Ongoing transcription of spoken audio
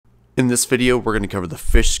In this video, we're going to cover the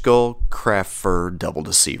Fish-Skull Craft Fur Double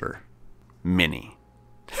Deceiver Mini.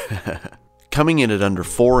 Coming in at under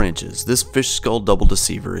 4 inches, this Fish-Skull Double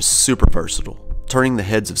Deceiver is super versatile, turning the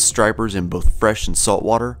heads of stripers in both fresh and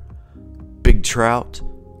saltwater, big trout,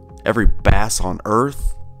 every bass on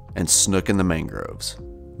earth, and snook in the mangroves.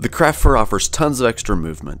 The craft fur offers tons of extra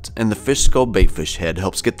movement, and the Fish-Skull Baitfish Head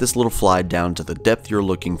helps get this little fly down to the depth you're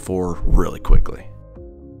looking for really quickly.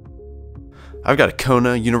 I've got a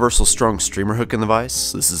Kona Universal Strong Streamer hook in the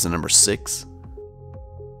vise. This is a number 6.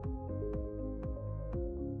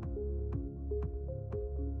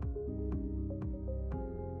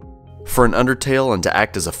 For an undertail and to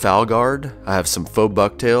act as a foul guard, I have some faux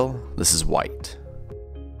bucktail. This is white.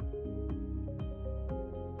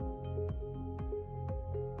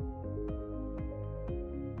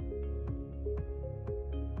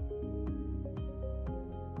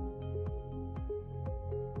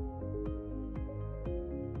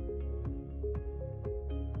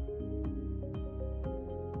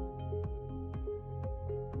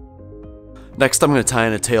 Next, I'm going to tie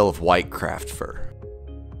in a tail of white craft fur.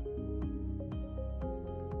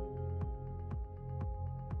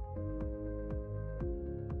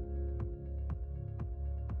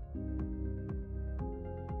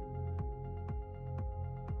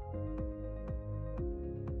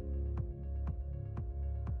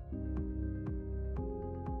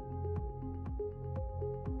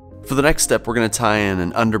 For the next step, we're going to tie in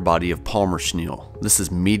an underbody of Palmer chenille. This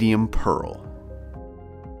is medium pearl.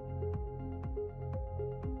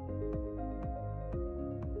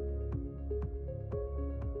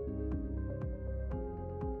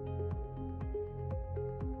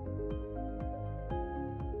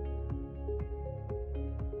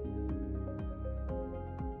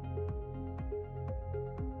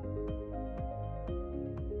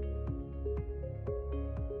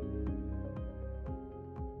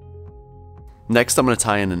 Next, I'm going to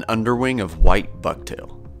tie in an underwing of white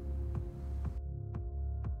bucktail.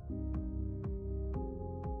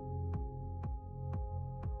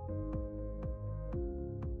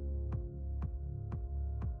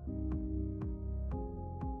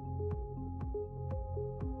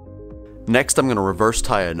 Next, I'm going to reverse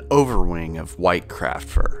tie an overwing of white craft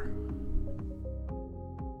fur.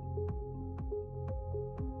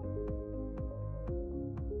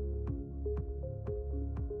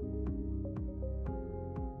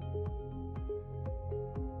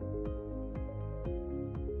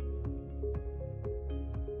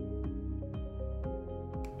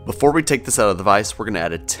 Before we take this out of the vise, we're going to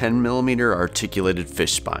add a 10mm articulated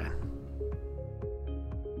fish spine.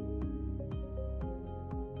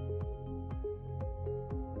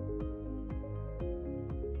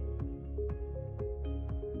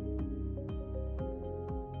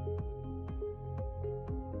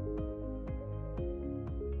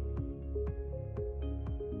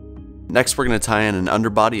 Next, we're going to tie in an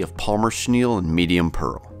underbody of Palmer chenille and medium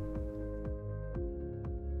pearl.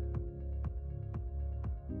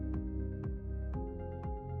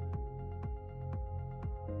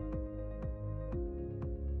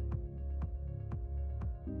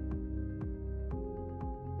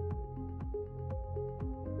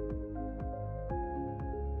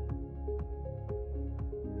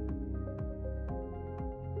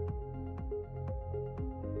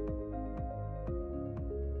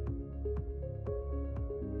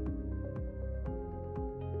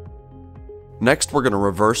 Next, we're going to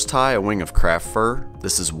reverse tie a wing of craft fur.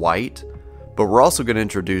 This is white, but we're also going to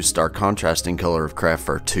introduce our contrasting color of craft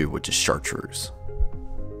fur too, which is chartreuse.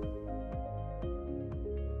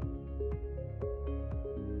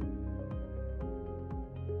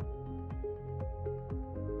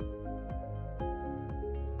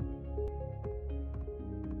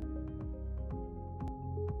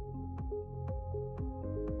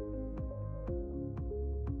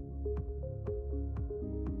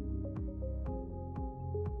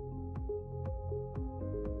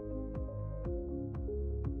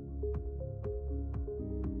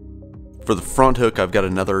 For the front hook, I've got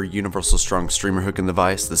another Universal Strong Streamer hook in the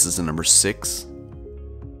vise. This is a number 6.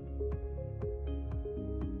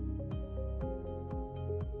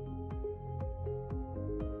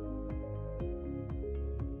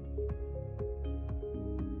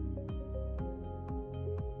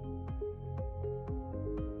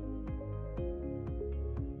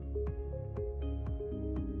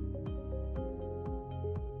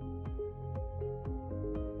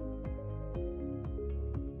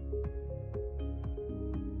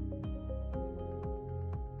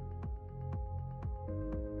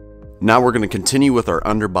 Now we're going to continue with our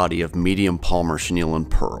underbody of medium Palmer chenille and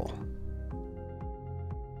pearl.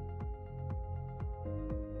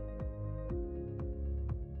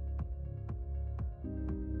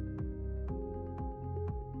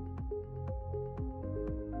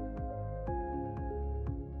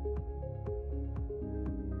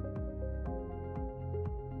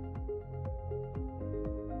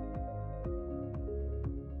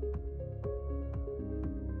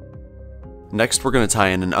 Next, we're going to tie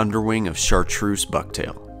in an underwing of chartreuse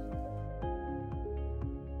bucktail.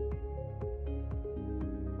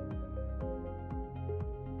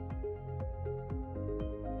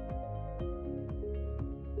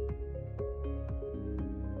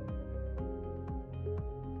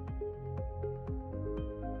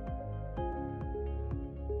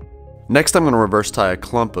 Next, I'm going to reverse tie a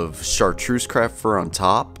clump of chartreuse craft fur on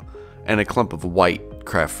top and a clump of white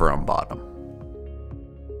craft fur on bottom.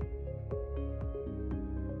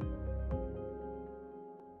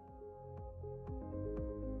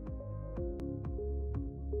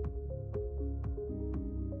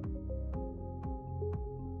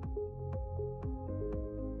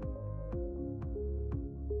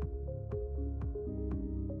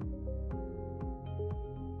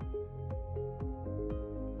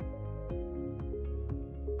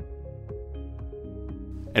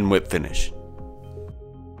 And whip finish.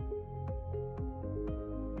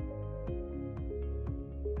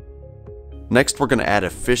 Next, we're going to add a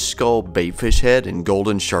Fish-Skull Baitfish Head in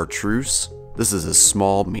golden chartreuse. This is a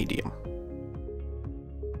small medium.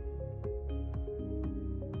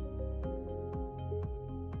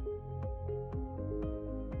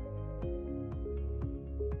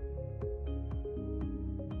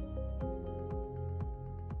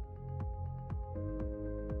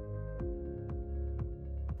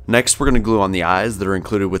 Next, we're going to glue on the eyes that are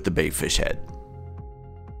included with the baitfish head.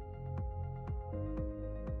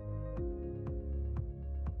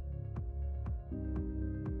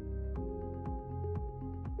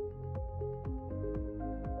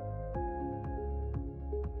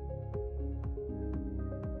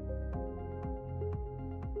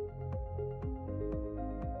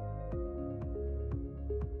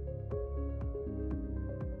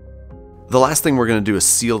 The last thing we're going to do is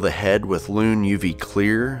seal the head with Loon UV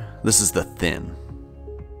Clear. This is the thin.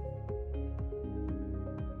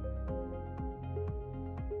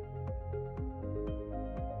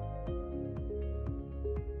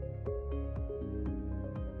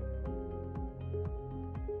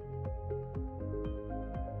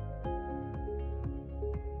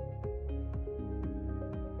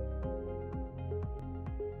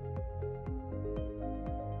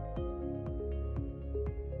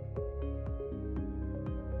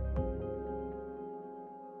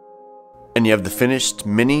 And you have the finished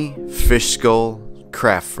mini Fish-Skull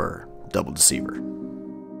Craft Fur Double Deceiver.